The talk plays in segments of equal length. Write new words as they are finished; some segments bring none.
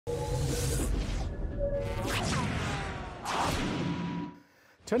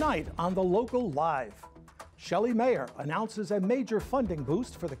Tonight on The Local Live, Shelley Mayer announces a major funding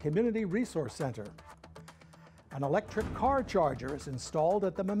boost for the Community Resource Center. An electric car charger is installed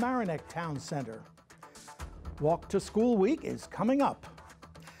at the Mamaroneck Town Center. Walk to School Week is coming up.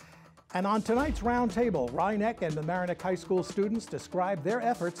 And on tonight's roundtable, Rhinebeck and Mamaroneck High School students describe their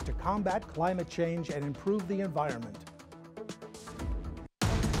efforts to combat climate change and improve the environment.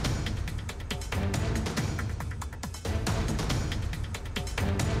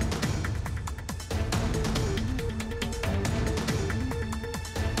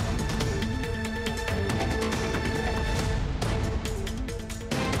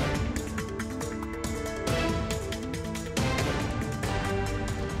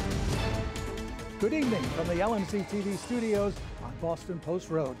 Good evening from the LMC TV studios on Boston Post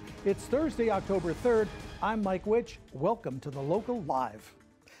Road. It's Thursday, October 3rd. I'm Mike Witch. Welcome to The Local Live.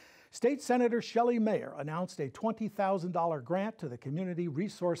 State Senator Shelley Mayer announced a $20,000 grant to the Community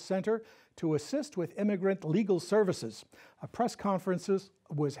Resource Center to assist with immigrant legal services. A press conference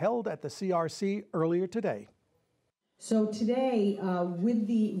was held at the CRC earlier today. So today, with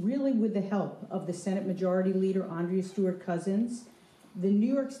the help of the Senate Majority Leader Andrea Stewart-Cousins, the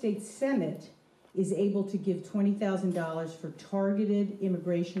New York State Senate is able to give $20,000 for targeted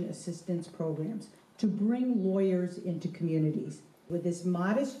immigration assistance programs to bring lawyers into communities. With this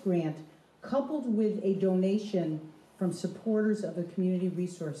modest grant, coupled with a donation from supporters of the Community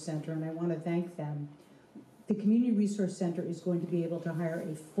Resource Center, and I want to thank them, the Community Resource Center is going to be able to hire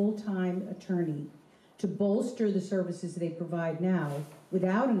a full-time attorney to bolster the services they provide now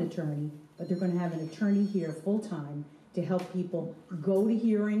without an attorney, but they're going to have an attorney here full-time to help people go to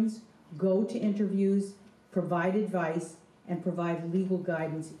hearings, go to interviews, provide advice, and provide legal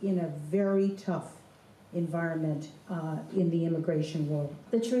guidance in a very tough environment in the immigration world.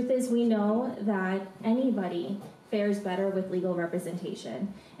 The truth is, we know that anybody fares better with legal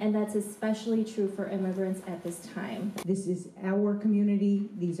representation, and that's especially true for immigrants at this time. This is our community,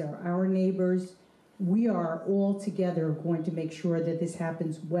 these are our neighbors. We are all together going to make sure that this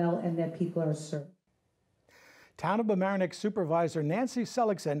happens well and that people are served. Town of Mamaroneck Supervisor Nancy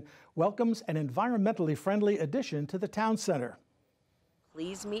Seligson welcomes an environmentally friendly addition to the town center.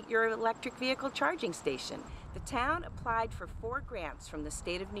 Please meet your electric vehicle charging station. The town applied for 4 grants from the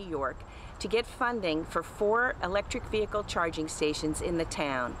state of New York to get funding for 4 electric vehicle charging stations in the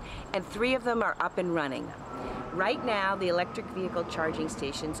town, and 3 of them are up and running. Right now, the electric vehicle charging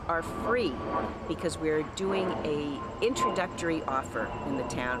stations are free because we're doing an introductory offer in the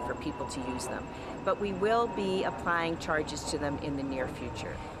town for people to use them. But we will be applying charges to them in the near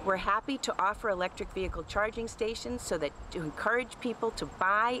future. We're happy to offer electric vehicle charging stations so that to encourage people to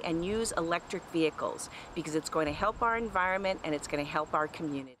buy and use electric vehicles because it's going to help our environment and it's going to help our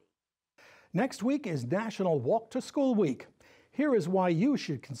community. Next week is National Walk to School Week. Here is why you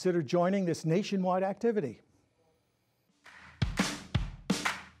should consider joining this nationwide activity.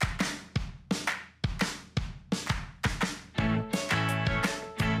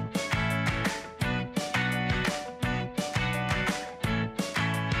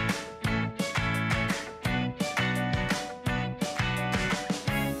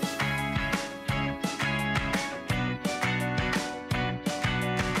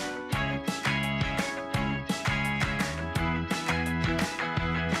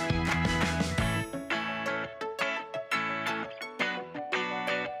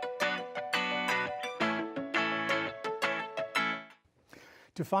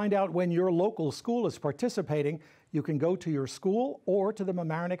 To find out when your local school is participating, you can go to your school or to the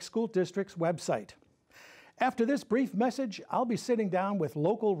Mamaroneck School District's website. After this brief message, I'll be sitting down with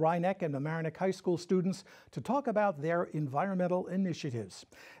local Rhinebeck and Mamaroneck High School students to talk about their environmental initiatives.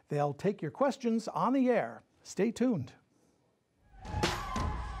 They'll take your questions on the air. Stay tuned.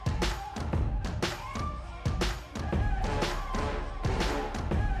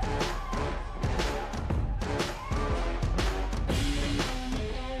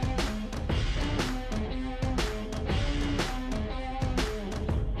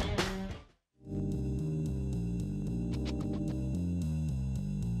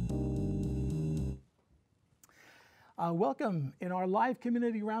 Welcome. In our live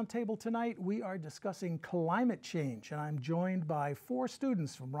community roundtable tonight, we are discussing climate change, and I'm joined by 4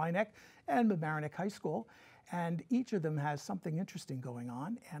 students from Rhinebeck and Mamaroneck High School, and each of them has something interesting going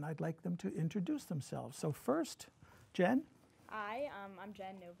on, and I'd like them to introduce themselves. So first, Jen. Hi, I'm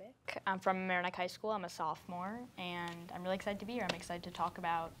Jen Novick. I'm from Mamaroneck High School. I'm a sophomore, and I'm really excited to be here. I'm excited to talk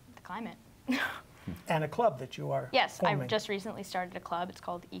about the climate. And a club that you are Yes, forming. I just recently started a club. It's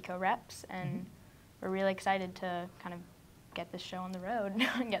called Eco Reps, and we're really excited to kind of get this show on the road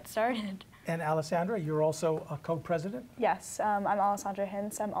and get started. And Alessandra, you're also a co-president? Yes, I'm Alessandra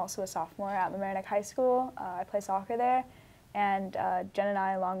Hintz. I'm also a sophomore at Mamaroneck High School. I play soccer there. And Jen and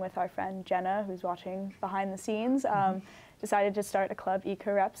I, along with our friend Jenna, who's watching behind the scenes, decided to start a club,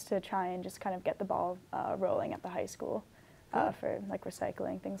 Eco Reps, to try and just kind of get the ball rolling at the high school for like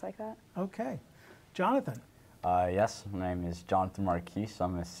recycling, things like that. Okay. Jonathan? Yes, my name is Jonathan Marquise.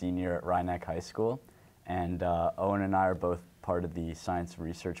 I'm a senior at Rhinebeck High School. And Owen and I are both part of the science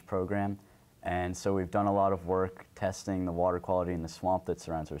research program. And so we've done a lot of work testing the water quality in the swamp that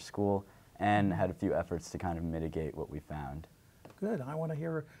surrounds our school and had a few efforts to kind of mitigate what we found. Good. I want to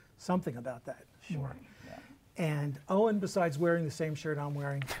hear something about that. Sure. Yeah. And Owen, besides wearing the same shirt I'm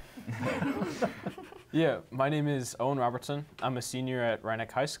wearing. Yeah, my name is Owen Robertson. I'm a senior at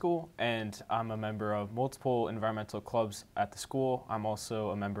Rhinebeck High School, and I'm a member of multiple environmental clubs at the school. I'm also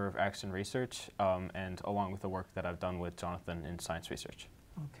a member of Action Research, and along with the work that I've done with Jonathan in science research.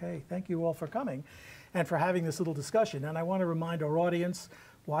 Okay, thank you all for coming and for having this little discussion. And I want to remind our audience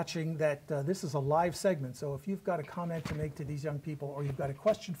watching that this is a live segment, so if you've got a comment to make to these young people or you've got a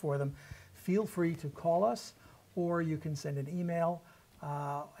question for them, feel free to call us, or you can send an email.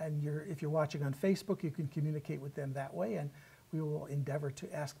 And if you're watching on Facebook, you can communicate with them that way, and we will endeavor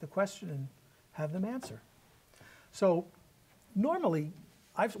to ask the question and have them answer. So normally,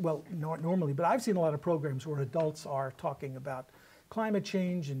 not normally, but I've seen a lot of programs where adults are talking about climate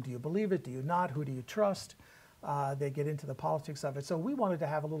change, and do you believe it, do you not, who do you trust? They get into the politics of it. So we wanted to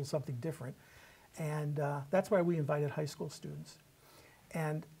have a little something different, and that's why we invited high school students.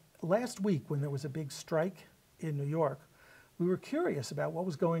 And last week, when there was a big strike in New York, we were curious about what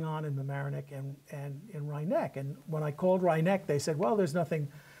was going on in Mamaroneck and in Rhinebeck. And when I called Rhinebeck, they said, well, there's nothing,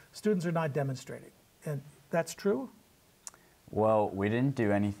 students are not demonstrating. And that's true? Well, we didn't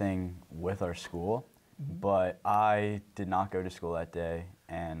do anything with our school, but I did not go to school that day,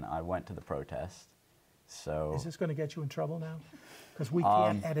 and I went to the protest. So is this going to get you in trouble now? Because we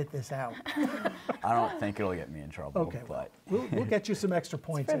can't edit this out. I don't think it'll get me in trouble. Okay, but we'll get you some extra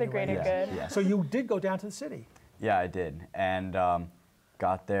points For the anyway. greater good. Yeah. So you did go down to the city? Yeah, I did, and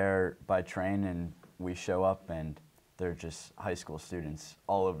got there by train, and we show up, and they're just high school students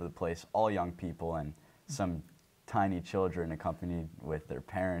all over the place, all young people, and some tiny children accompanied with their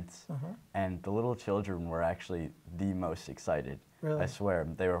parents. And the little children were actually the most excited. Really? I swear.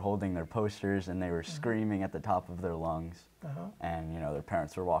 They were holding their posters, and they were screaming at the top of their lungs, and their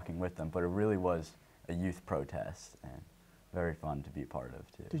parents were walking with them, but it really was a youth protest, and very fun to be a part of,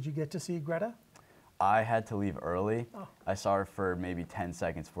 too. Did you get to see Greta? I had to leave early. Oh. I saw her for maybe 10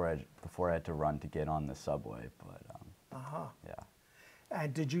 seconds before I had to run to get on the subway, but yeah.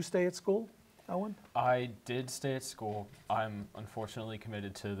 And did you stay at school, Owen? I did stay at school. I'm unfortunately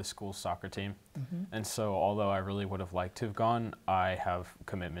committed to the school soccer team, and so although I really would have liked to have gone, I have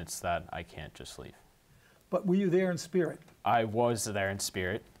commitments that I can't just leave. But were you there in spirit? I was there in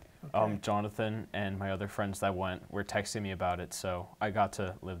spirit. Okay. Jonathan and my other friends that went were texting me about it, so I got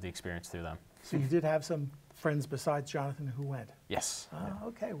to live the experience through them. So you did have some friends besides Jonathan who went? Yes.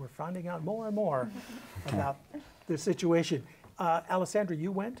 Okay, we're finding out more and more about the situation. Alessandra,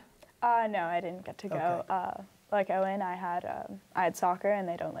 you went? No, I didn't get to go. Okay. Like Owen, I had soccer, and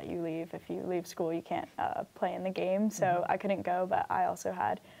they don't let you leave. If you leave school, you can't play in the game, so I couldn't go, but I also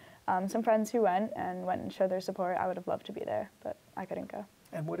had some friends who went and showed their support. I would have loved to be there, but I couldn't go.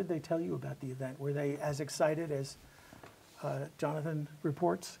 And what did they tell you about the event? Were they as excited as Jonathan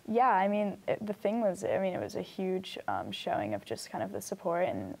reports? Yeah, I mean, the thing was, it was a huge showing of just kind of the support,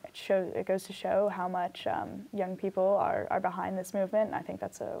 and it goes to show how much young people are behind this movement. And I think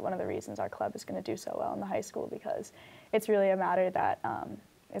that's one of the reasons our club is going to do so well in the high school, because it's really a matter that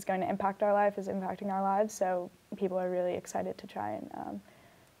is going to impact our life, is impacting our lives. So people are really excited to try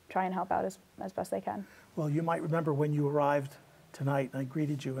and help out as best they can. Well, you might remember when you arrived tonight, and I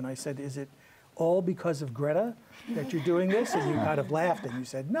greeted you, and I said, is it all because of Greta that you're doing this? And you kind of laughed, and you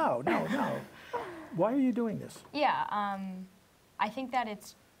said, no. Why are you doing this? Yeah, I think that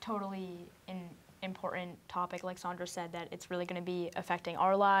it's totally an important topic, like Sandra said, that it's really going to be affecting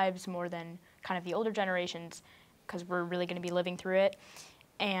our lives more than kind of the older generations, because we're really going to be living through it.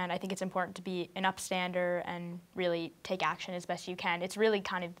 And I think it's important to be an upstander and really take action as best you can. It's really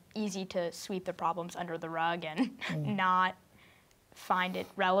kind of easy to sweep the problems under the rug and not find it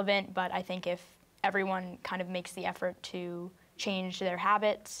relevant, but I think if everyone kind of makes the effort to change their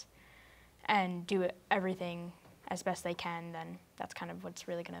habits and do everything as best they can, then that's kind of what's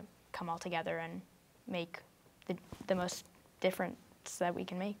really going to come all together and make the most difference that we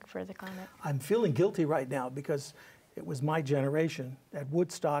can make for the climate. I'm feeling guilty right now because it was my generation at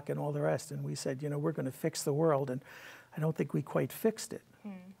Woodstock and all the rest, and we said, we're going to fix the world. And I don't think we quite fixed it.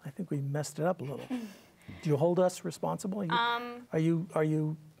 I think we messed it up a little. Do you hold us responsible? Are you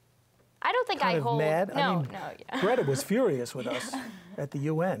I don't think kind I of hold. mad? No, I mean, no. Yeah. Greta was furious with us at the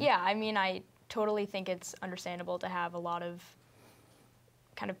UN. Yeah, I mean, I totally think it's understandable to have a lot of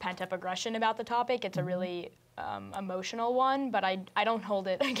kind of pent-up aggression about the topic. It's a really emotional one, but I don't hold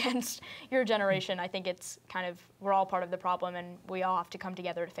it against your generation. I think it's kind of, we're all part of the problem, and we all have to come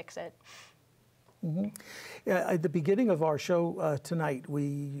together to fix it. Yeah, at the beginning of our show tonight,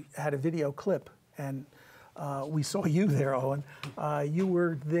 we had a video clip, and we saw you there, Owen. You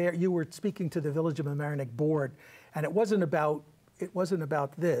were there. You were speaking to the Village of Mamaroneck board, and it wasn't about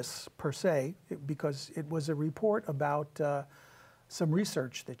this per se, because it was a report about some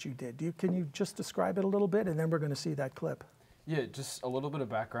research that you did. Can you just describe it a little bit, and then we're going to see that clip. Yeah, just a little bit of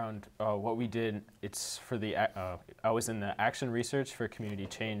background. What we did, it's for the, I was in the Action Research for Community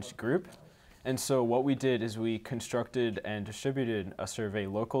Change group. And so what we did is we constructed and distributed a survey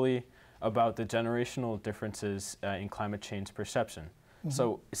locally about the generational differences in climate change perception.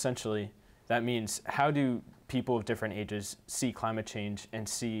 So essentially, that means how do people of different ages see climate change and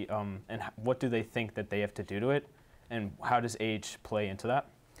see, and what do they think that they have to do to it? And how does age play into that?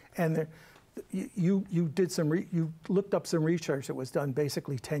 And you did you looked up some research that was done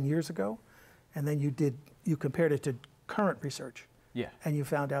basically 10 years ago, and then you compared it to current research. Yeah. And you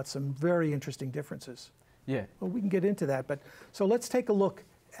found out some very interesting differences. Yeah. Well, we can get into that, but so let's take a look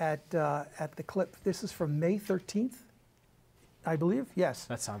at the clip. This is from May 13th, I believe. Yes.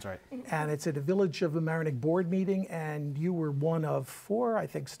 That sounds right. And it's at a Village of Mamaroneck board meeting, and you were one of 4, I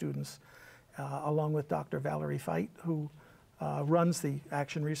think, students, along with Dr. Valerie Feit, who runs the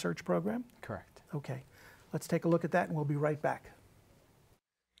Action Research Program. Correct. Okay. Let's take a look at that, and we'll be right back.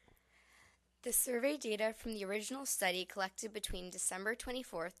 The survey data from the original study collected between December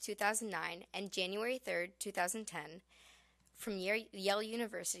 24, 2009 and January 3, 2010 from Yale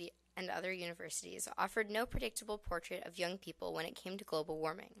University and other universities offered no predictable portrait of young people when it came to global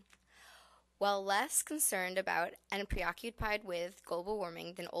warming. While less concerned about and preoccupied with global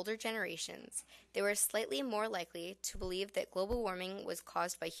warming than older generations, they were slightly more likely to believe that global warming was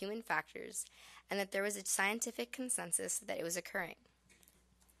caused by human factors and that there was a scientific consensus that it was occurring.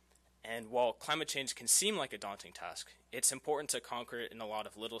 And while climate change can seem like a daunting task, it's important to conquer it in a lot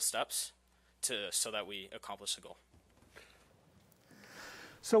of little steps so that we accomplish the goal.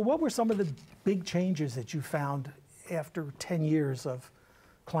 So what were some of the big changes that you found after 10 years of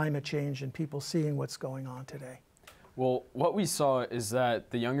climate change and people seeing what's going on today? Well, what we saw is that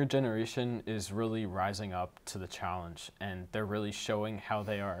the younger generation is really rising up to the challenge, and they're really showing how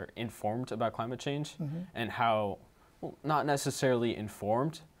they are informed about climate change and how, well, not necessarily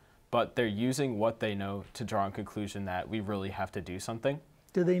informed, but they're using what they know to draw a conclusion that we really have to do something.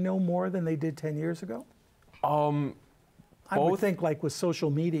 Do they know more than they did 10 years ago? I would think, like with social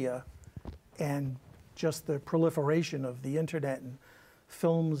media and just the proliferation of the internet and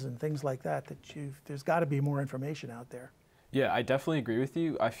films and things like that, there's got to be more information out there. Yeah, I definitely agree with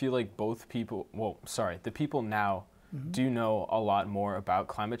you. I feel like the people now do know a lot more about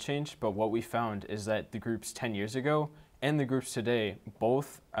climate change, but what we found is that the groups 10 years ago and the groups today,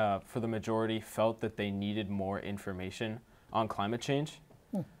 both, for the majority, felt that they needed more information on climate change,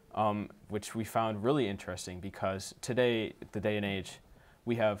 which we found really interesting because today, the day and age,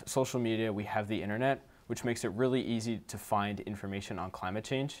 we have social media, we have the internet, which makes it really easy to find information on climate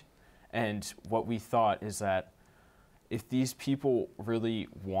change. And what we thought is that if these people really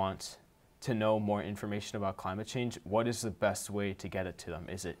want to know more information about climate change, what is the best way to get it to them?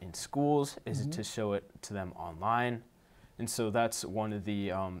 Is it in schools? Is it to show it to them online? And so that's one of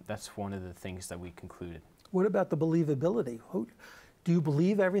the things that we concluded. What about the believability? Do you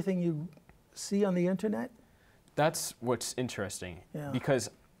believe everything you see on the internet? That's what's interesting, Yeah. because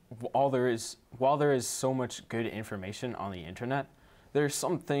while there is so much good information on the internet, there's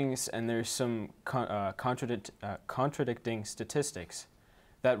some things and there's some contradicting statistics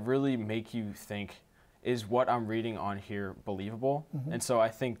that really make you think, is what I'm reading on here believable? And so I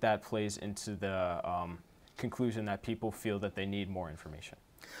think that plays into the conclusion that people feel that they need more information.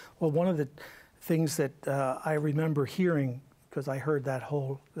 Well, one of the things that I remember hearing, because I heard that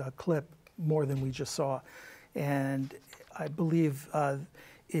whole clip more than we just saw, and I believe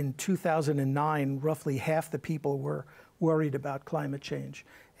in 2009, roughly half the people were worried about climate change,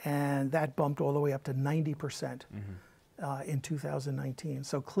 and that bumped all the way up to 90% in 2019.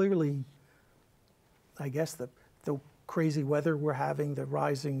 So clearly, I guess the crazy weather we're having, the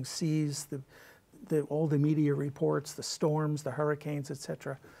rising seas, all the media reports, the storms, the hurricanes,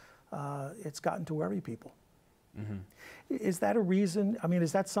 etc., it's gotten to worry people. Is that a reason? I mean,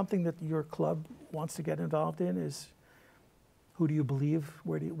 is that something that your club wants to get involved in? Is Who do you believe?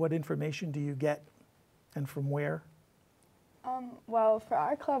 What information do you get, and from where? Well, for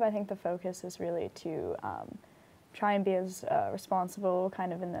our club, I think the focus is really to try and be as responsible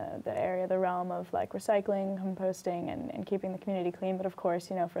kind of in the area, the realm of like recycling, composting, and keeping the community clean. But of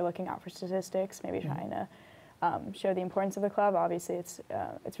course, you know, if we're looking out for statistics, maybe trying to show the importance of the club. Obviously, it's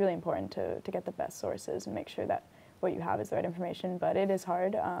really important to get the best sources and make sure that what you have is the right information. But it is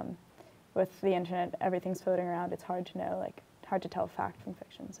hard. With the internet, everything's floating around. It's hard to know, like, hard to tell fact from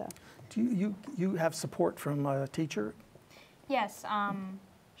fiction. So, Do you have support from a teacher? Yes.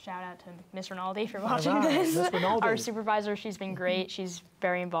 Shout out to Miss Rinaldi for watching right, this. Miss Rinaldi. Our supervisor, she's been great. She's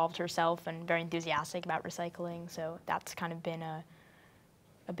very involved herself and very enthusiastic about recycling. So that's kind of been a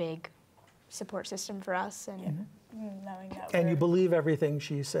big support system for us. And knowing that. And you believe everything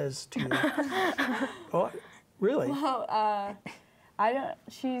she says to you? Oh, really? Well, I don't.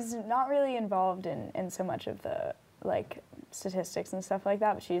 She's not really involved in so much of the like statistics and stuff like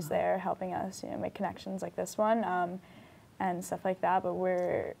that. But she's there helping us, you know, make connections like this one. And stuff like that, but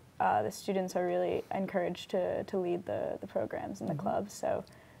we're the students are really encouraged to lead the programs in the club. So,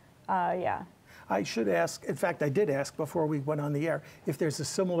 yeah. I should ask. In fact, I did ask before we went on the air if there's a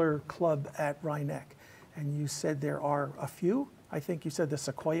similar club at Rhinebeck, and you said there are a few. I think you said the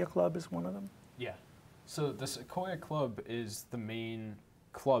Sequoia Club is one of them. Yeah. So the Sequoia Club is the main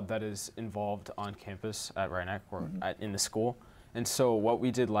club that is involved on campus at Rhinebeck or in the school. And so what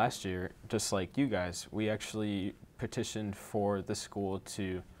we did last year, just like you guys, we actually petitioned for the school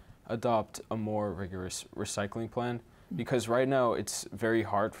to adopt a more rigorous recycling plan, because right now it's very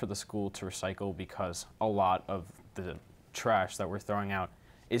hard for the school to recycle because a lot of the trash that we're throwing out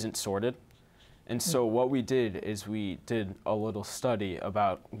isn't sorted. And so what we did is we did a little study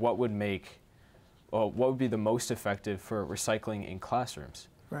about what would be the most effective for recycling in classrooms.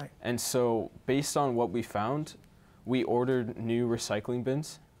 Right. And so based on what we found, we ordered new recycling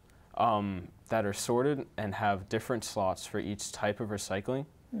bins that are sorted and have different slots for each type of recycling.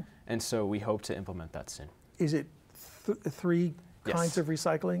 And so we hope to implement that soon. Is it three kinds of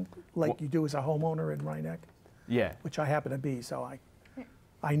recycling, like you do as a homeowner in Rhinebeck? Yeah. Which I happen to be, so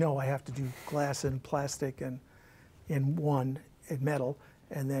I know I have to do glass and plastic and in one, and metal,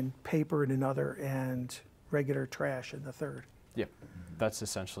 and then paper in another, and regular trash in the third. Yep. That's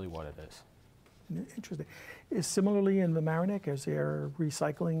essentially what it is. Interesting. Is similarly in the Mamaroneck, is there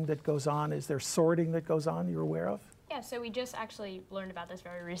recycling that goes on? Is there sorting that goes on you're aware of? yeah, so we just actually learned about this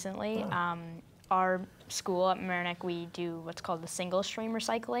very recently. Our school at Mamaroneck, we do what's called the single stream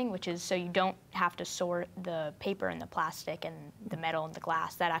recycling, which is so you don't have to sort the paper and the plastic and the metal and the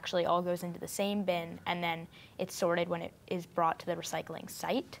glass. That actually all goes into the same bin, and then it's sorted when it is brought to the recycling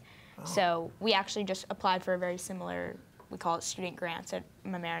site. So we actually just applied for a very similar, we call it student grants at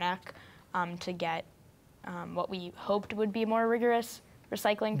Mamaroneck, to get what we hoped would be a more rigorous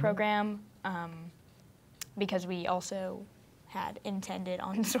recycling program, because we also had intended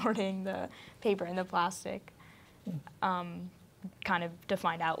on sorting the paper and the plastic, kind of to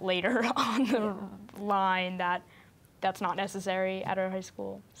find out later on the line that that's not necessary at our high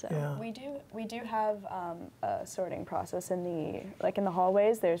school. So we do have a sorting process in the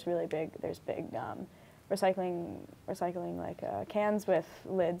hallways. There's big recycling like cans with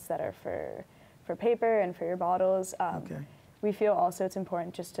lids that are for paper and for your bottles. We feel also it's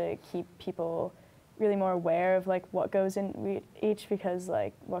important just to keep people really more aware of like what goes in each, because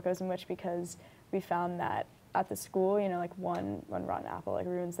like what goes in which, because we found that at the school, you know, like one rotten apple like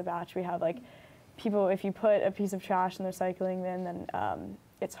ruins the batch. We have like people, if you put a piece of trash in the recycling bin, then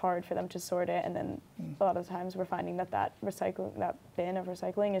it's hard for them to sort it, and then a lot of times we're finding that that bin of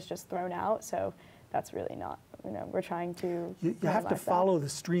recycling is just thrown out. So that's really not, you know, we're trying to You have to follow the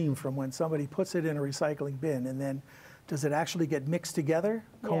stream from when somebody puts it in a recycling bin, and then does it actually get mixed together,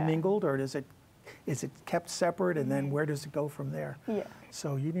 commingled, or is it kept separate, and then where does it go from there? Yeah.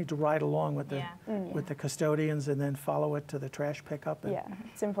 So you need to ride along with the custodians and then follow it to the trash pickup. Yeah,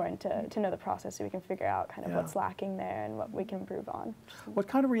 it's important to know the process so we can figure out kind of what's lacking there and what we can improve on. What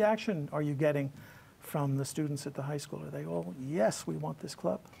kind of reaction are you getting from the students at the high school? Are they all, yes, we want this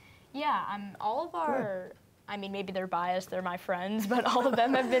club? yeah, all of our, I mean, maybe they're biased, they're my friends, but all of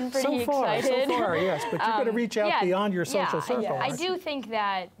them have been pretty excited. So far, yes, but you're going to reach out beyond your social circle. I do think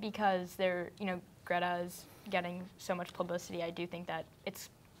that because they're, you know, Greta is getting so much publicity, I do think that it's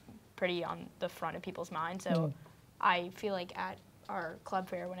pretty on the front of people's minds. So I feel like at our club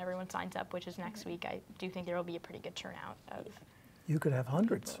fair, when everyone signs up, which is next week, I do think there will be a pretty good turnout of. You could have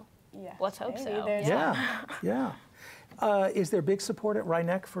hundreds. Yeah. Let's hope so. Yeah. Is there big support at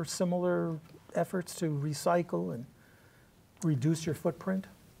Rhinebeck for similar efforts to recycle and reduce your footprint,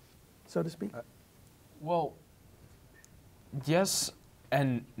 so to speak? Well, Yes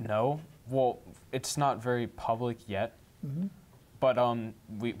and no. Well, it's not very public yet, but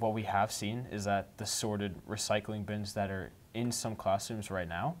what we have seen is that the sorted recycling bins that are in some classrooms right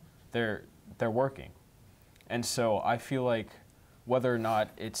now, they're working. And so I feel like whether or not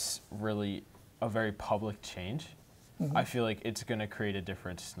it's really a very public change, I feel like it's going to create a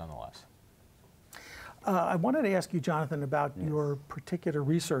difference nonetheless. I wanted to ask you, Jonathan, about your particular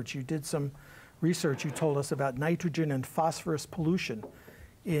research. You did some research, you told us, about nitrogen and phosphorus pollution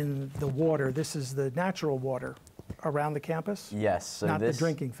in the water. This is the natural water around the campus? Yes. So not the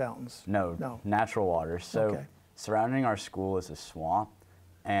drinking fountains? No, natural water. So surrounding our school is a swamp,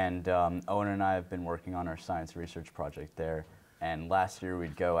 and Owen and I have been working on our science research project there. And last year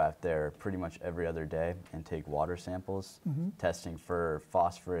we'd go out there pretty much every other day and take water samples, testing for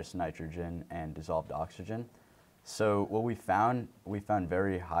phosphorus, nitrogen, and dissolved oxygen. So what we found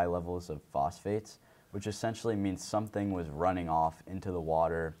very high levels of phosphates, which essentially means something was running off into the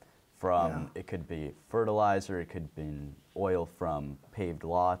water from, it could be fertilizer, it could be oil from paved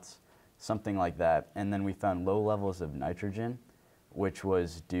lots, something like that. And then we found low levels of nitrogen, which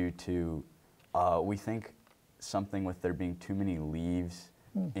was due to, we think, something with there being too many leaves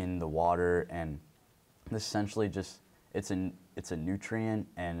in the water, and essentially just it's a nutrient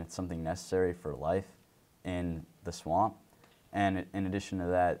and it's something necessary for life in the swamp. And in addition to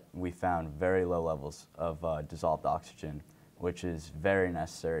that, we found very low levels of dissolved oxygen, which is very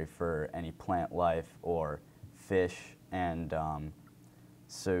necessary for any plant life or fish. And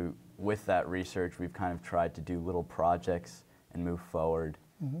so with that research, we've kind of tried to do little projects and move forward.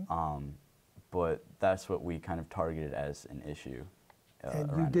 But that's what we kind of targeted as an issue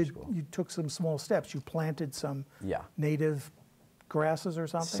around our school. You took some small steps. You planted some native grasses or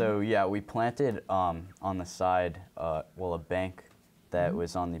something? So yeah, we planted on the side, a bank that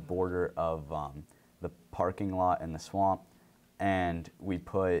was on the border of the parking lot and the swamp, and we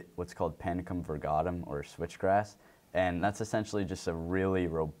put what's called Panicum virgatum, or switchgrass, and that's essentially just a really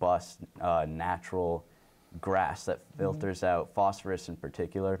robust natural grass that filters out phosphorus in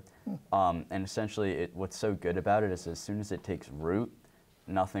particular. And essentially what's so good about it is as soon as it takes root,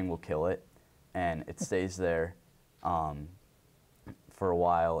 nothing will kill it, and it stays there for a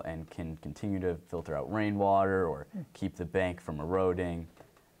while and can continue to filter out rainwater or keep the bank from eroding.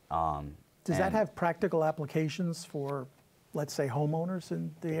 Does that have practical applications for, let's say, homeowners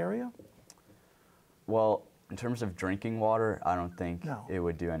in the area? Well, in terms of drinking water, I don't think it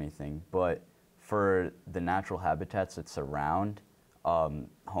would do anything, but for the natural habitats that surround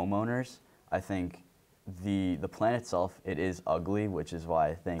homeowners, I think the plant itself, it is ugly, which is why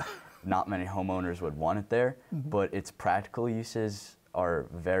I think not many homeowners would want it there, but its practical uses are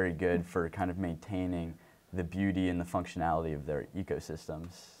very good for kind of maintaining the beauty and the functionality of their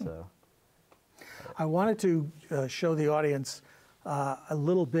ecosystems. So, I wanted to show the audience a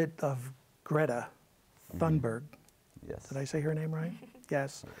little bit of Greta Thunberg. Yes. Did I say her name right?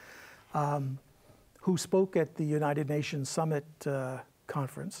 Yes. Who spoke at the United Nations Summit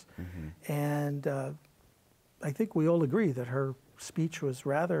conference. And I think we all agree that her speech was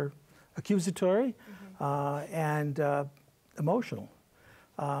rather accusatory and emotional.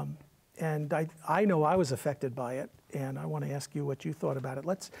 And I know I was affected by it, and I want to ask you what you thought about it.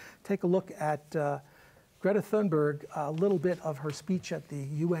 Let's take a look at Greta Thunberg, a little bit of her speech at the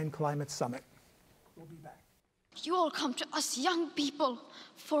UN Climate Summit. We'll be back. You all come to us young people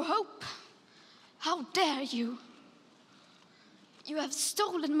for hope. How dare you? You have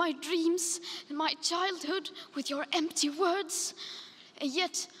stolen my dreams and my childhood with your empty words, and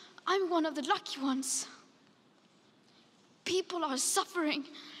yet I'm one of the lucky ones. People are suffering,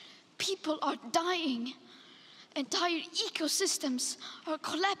 people are dying, entire ecosystems are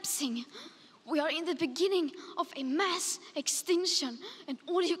collapsing. We are in the beginning of a mass extinction, and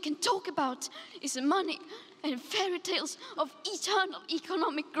all you can talk about is money and fairy tales of eternal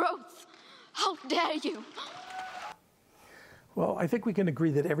economic growth. How dare you? Well, I think we can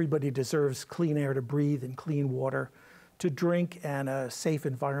agree that everybody deserves clean air to breathe and clean water to drink and a safe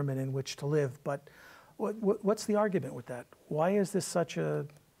environment in which to live. But what's the argument with that? Why is this such a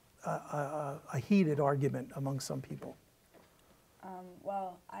heated argument among some people?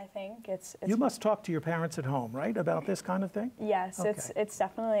 Well, I think it's you must talk to your parents at home, right, about this kind of thing? Yes, okay. It's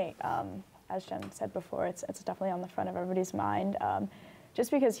definitely, as Jen said before, it's definitely on the front of everybody's mind.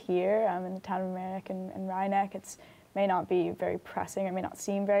 Just because here in the town of Mamaroneck and Rhinebeck, it may not be very pressing, or may not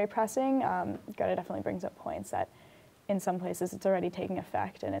seem very pressing. Greta definitely brings up points that in some places it's already taking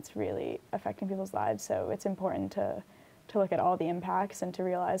effect and it's really affecting people's lives. So it's important to look at all the impacts and to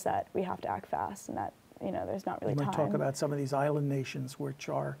realize that we have to act fast and that there's not really time. You might talk about some of these island nations which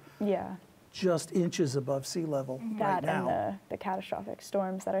are just inches above sea level right That now. and the catastrophic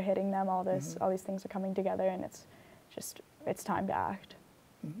storms that are hitting them, all these things are coming together, and it's time to act.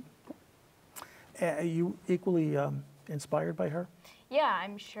 Are you equally inspired by her? Yeah,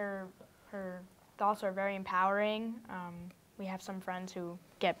 I'm sure her thoughts are very empowering. We have some friends who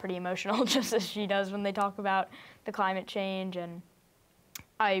get pretty emotional just as she does when they talk about the climate change, and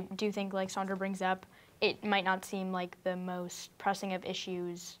I do think, like Sandra brings up, it might not seem like the most pressing of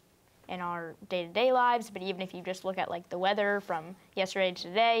issues in our day-to-day lives, but even if you just look at like the weather from yesterday to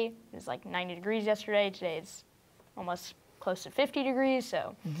today, it was like 90 degrees yesterday, today it's almost close to 50 degrees,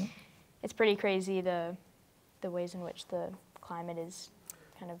 so it's pretty crazy the ways in which the climate is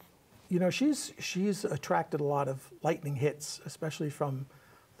kind of... You know, she's attracted a lot of lightning hits, especially from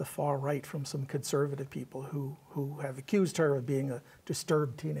the far right, from some conservative people who have accused her of being a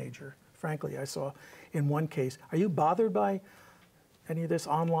disturbed teenager. Frankly, I saw in one case. Are you bothered by any of this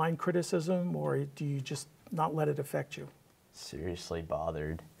online criticism, or do you just not let it affect you? Seriously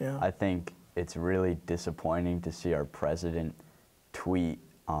bothered. Yeah. I think it's really disappointing to see our president tweet,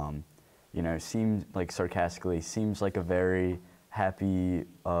 you know, seems like sarcastically, seems like a very happy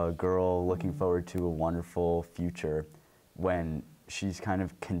girl looking forward to a wonderful future, when she's kind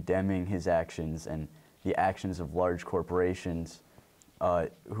of condemning his actions and the actions of large corporations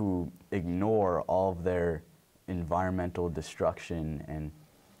who ignore all of their environmental destruction. And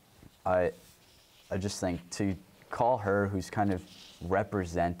I just think to call her, who's kind of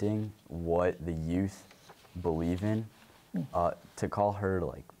representing what the youth believe in, to call her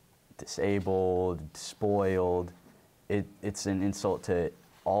like disabled, spoiled, it's an insult to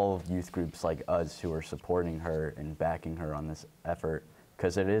all of youth groups like us who are supporting her and backing her on this effort,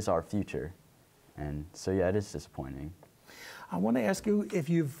 because it is our future. And so yeah, it is disappointing. I want to ask you if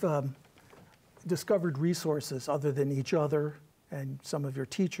you've discovered resources other than each other and some of your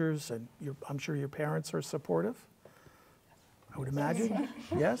teachers, and I'm sure your parents are supportive, I would imagine.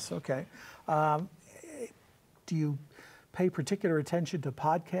 Yes, okay. Do you pay particular attention to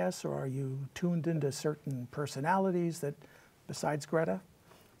podcasts, or are you tuned into certain personalities that, besides Greta,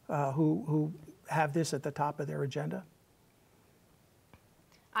 who have this at the top of their agenda?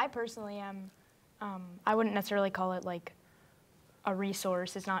 I personally am, I wouldn't necessarily call it like a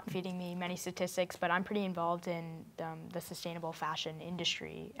resource. It's not feeding me many statistics, but I'm pretty involved in the sustainable fashion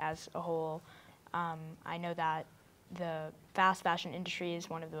industry as a whole. I know that the fast fashion industry is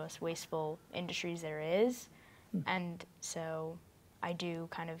one of the most wasteful industries there is, and so I do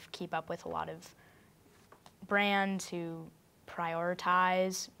kind of keep up with a lot of brands who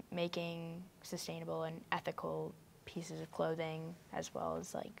prioritize making sustainable and ethical pieces of clothing, as well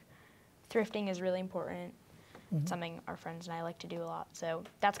as like thrifting is really important. It's something our friends and I like to do a lot. So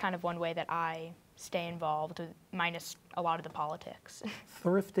that's kind of one way that I stay involved, with, minus a lot of the politics.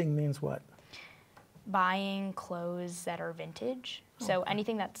 Thrifting means what? Buying clothes that are vintage. So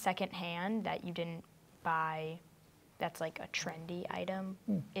anything that's secondhand that you didn't buy, that's like a trendy item,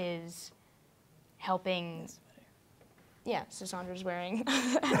 is helping. Yeah, so Sandra's wearing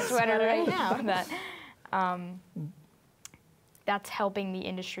a sweater right now. That's helping the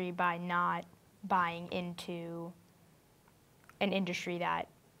industry by not buying into an industry that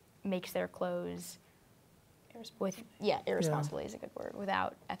makes their clothes irresponsibly is a good word,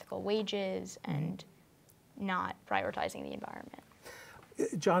 without ethical wages and not prioritizing the environment.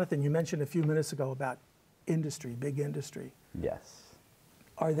 Jonathan, you mentioned a few minutes ago about industry, big industry. Yes.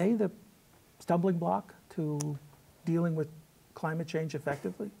 Are they the stumbling block to dealing with climate change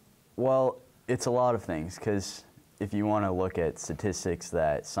effectively? Well, it's a lot of things, because if you want to look at statistics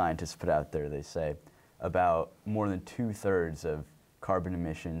that scientists put out there, they say about more than 2/3 of carbon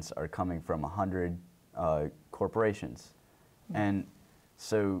emissions are coming from 100 corporations. And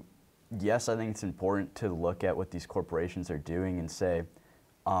so, yes, I think it's important to look at what these corporations are doing and say,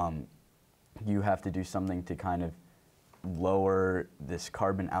 you have to do something to kind of lower this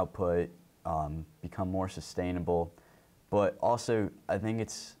carbon output, become more sustainable. But also, I think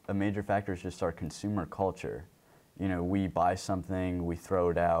it's a major factor is just our consumer culture. You know, we buy something, we throw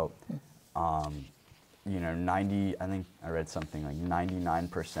it out. You know, I think I read something like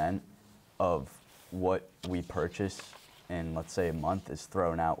 99% of what we purchase in, let's say, a month is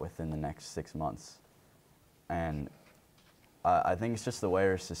thrown out within the next 6 months. And I think it's just the way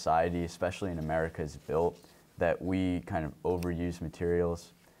our society, especially in America, is built, that we kind of overuse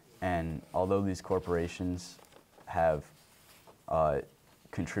materials. And although these corporations have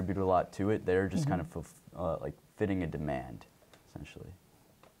contributed a lot to it, they're just kind of like fitting a demand, essentially.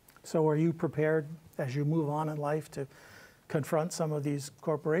 So are you prepared as you move on in life to confront some of these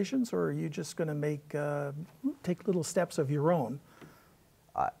corporations, or are you just going to take little steps of your own?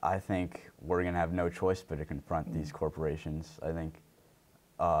 I think we're going to have no choice but to confront these corporations. I think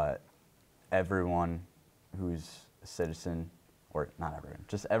everyone who's a citizen, or not everyone,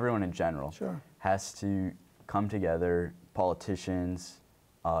 just everyone in general, has to come together, politicians,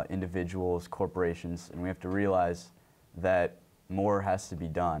 individuals, corporations, and we have to realize that more has to be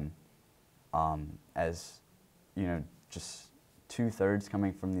done. As you know, just 2/3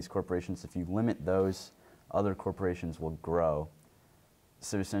 coming from these corporations. If you limit those, other corporations will grow.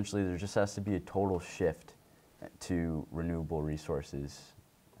 So essentially, there just has to be a total shift to renewable resources,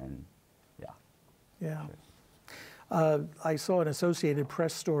 and yeah. I saw an Associated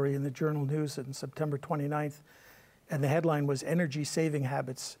Press story in the Journal News on September 29th, and the headline was "Energy Saving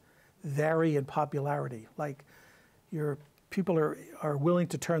Habits Vary in Popularity." Like, people are willing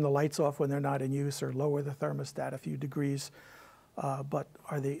to turn the lights off when they're not in use or lower the thermostat a few degrees, but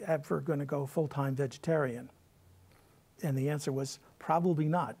are they ever going to go full-time vegetarian? And the answer was probably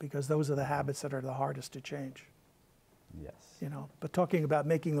not, because those are the habits that are the hardest to change. Yes. You know, but talking about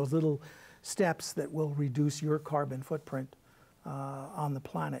making those little steps that will reduce your carbon footprint on the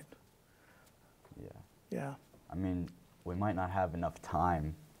planet. Yeah. Yeah. I mean, we might not have enough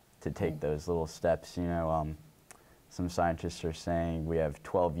time to take those little steps. You know, some scientists are saying we have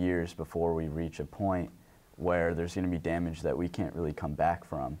 12 years before we reach a point where there's going to be damage that we can't really come back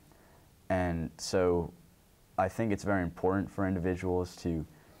from. And so I think it's very important for individuals to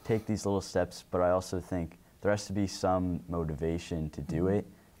take these little steps, but I also think there has to be some motivation to do it.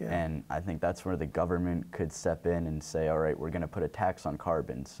 Yeah. And I think that's where the government could step in and say, all right, we're going to put a tax on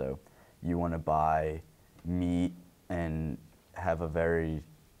carbon. So you want to buy meat and have a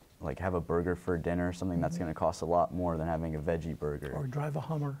burger for dinner or something that's going to cost a lot more than having a veggie burger. Or drive a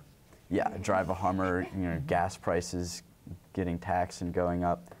Hummer. Yeah, drive a Hummer, you know, gas prices getting taxed and going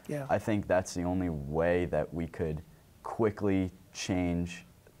up. Yeah. I think that's the only way that we could quickly change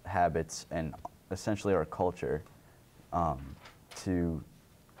habits and essentially our culture to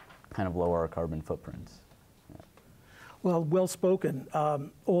kind of lower our carbon footprints. Yeah. Well, well spoken,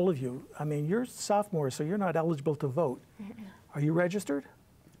 all of you. I mean, you're sophomores, so you're not eligible to vote. Are you registered?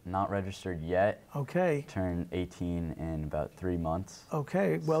 Not registered yet. Okay. Turn 18 in about 3 months.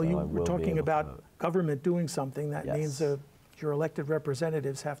 Okay. Well, so you were talking about government doing something. That yes. means your elected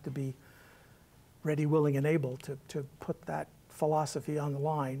representatives have to be ready, willing, and able to put that philosophy on the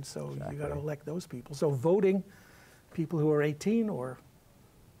line. So exactly. you got to elect those people. So voting, people who are 18 or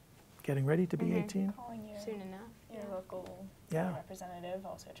getting ready to be 18. Calling you soon enough. Your local Yeah. representative,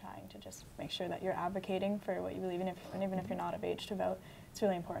 also trying to just make sure that you're advocating for what you believe in, and even if you're not of age to vote, it's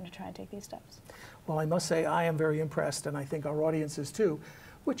really important to try and take these steps. Well, I must say I am very impressed, and I think our audience is too,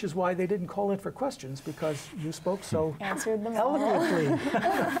 which is why they didn't call in for questions, because you spoke so answered them eloquently.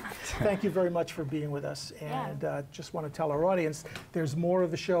 Thank you very much for being with us, and just want to tell our audience there's more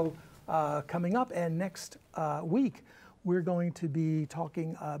of the show coming up, and next week we're going to be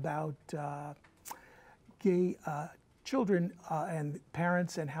talking about gay children and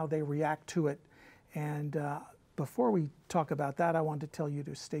parents and how they react to it. And before we talk about that, I want to tell you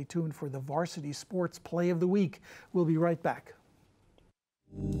to stay tuned for the Varsity Sports Play of the Week. We'll be right back.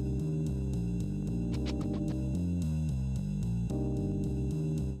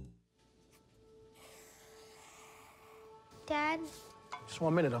 Dad? Just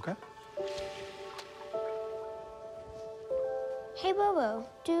 1 minute, okay? Hey, Bobo,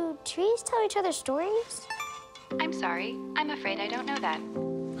 do trees tell each other stories? I'm sorry. I'm afraid I don't know that.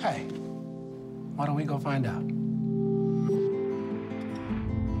 Hey, why don't we go find out?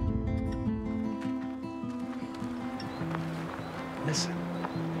 Listen.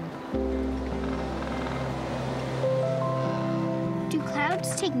 Do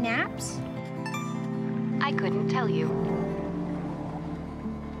clouds take naps? I couldn't tell you.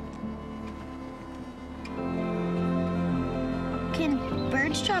 Can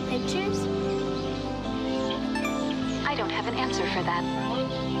birds draw pictures? I don't have an answer for that.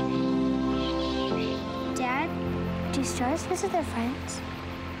 Dad, do stars visit their friends?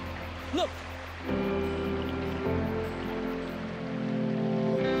 Look!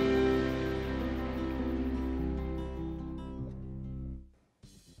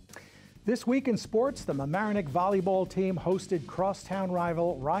 This week in sports, the Mamaroneck volleyball team hosted crosstown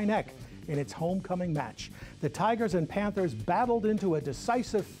rival Rhinebeck in its homecoming match. The Tigers and Panthers battled into a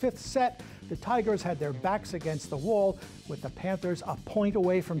decisive fifth set. The Tigers had their backs against the wall, with the Panthers a point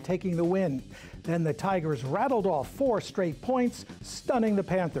away from taking the win. Then the Tigers rattled off 4 straight points, stunning the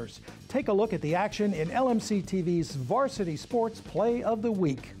Panthers. Take a look at the action in LMC TV's Varsity Sports Play of the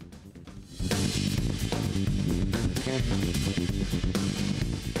Week.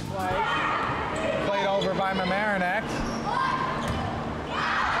 Played over by Mamaroneck.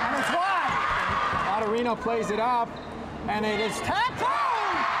 Marino plays it up, and it is tapped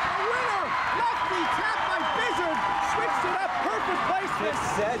home! A winner! Lefty tapped by Bizzard, switched it up, perfect placement. Just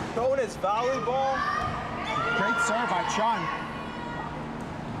said, bonus volleyball. Great serve by Chun.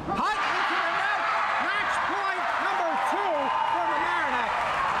 Hut into the net, match point number 2 for the Mamaroneck.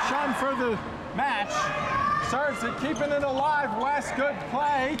 Chun for the match, serves it, keeping it alive. West, good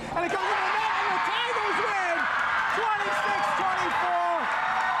play, and it goes in the net, and the Tigers win! 26-24.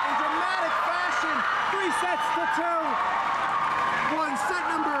 In dramatic fashion, 3 sets to 2. Won set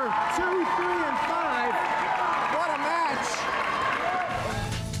number 2, 3, and 5. What a match!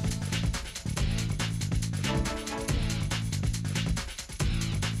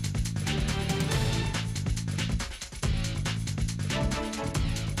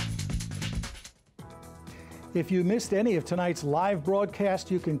 If you missed any of tonight's live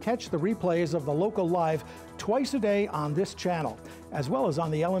broadcast, you can catch the replays of the Local Live twice a day on this channel, as well as on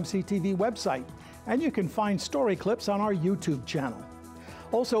the LMC TV website. And you can find story clips on our YouTube channel.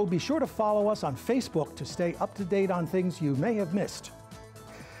 Also, be sure to follow us on Facebook to stay up to date on things you may have missed.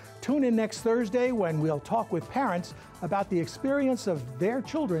 Tune in next Thursday when we'll talk with parents about the experience of their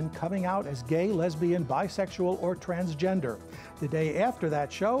children coming out as gay, lesbian, bisexual, or transgender. The day after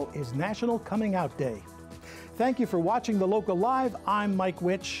that show is National Coming Out Day. Thank you for watching The Local Live. I'm Mike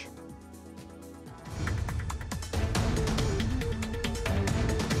Witch.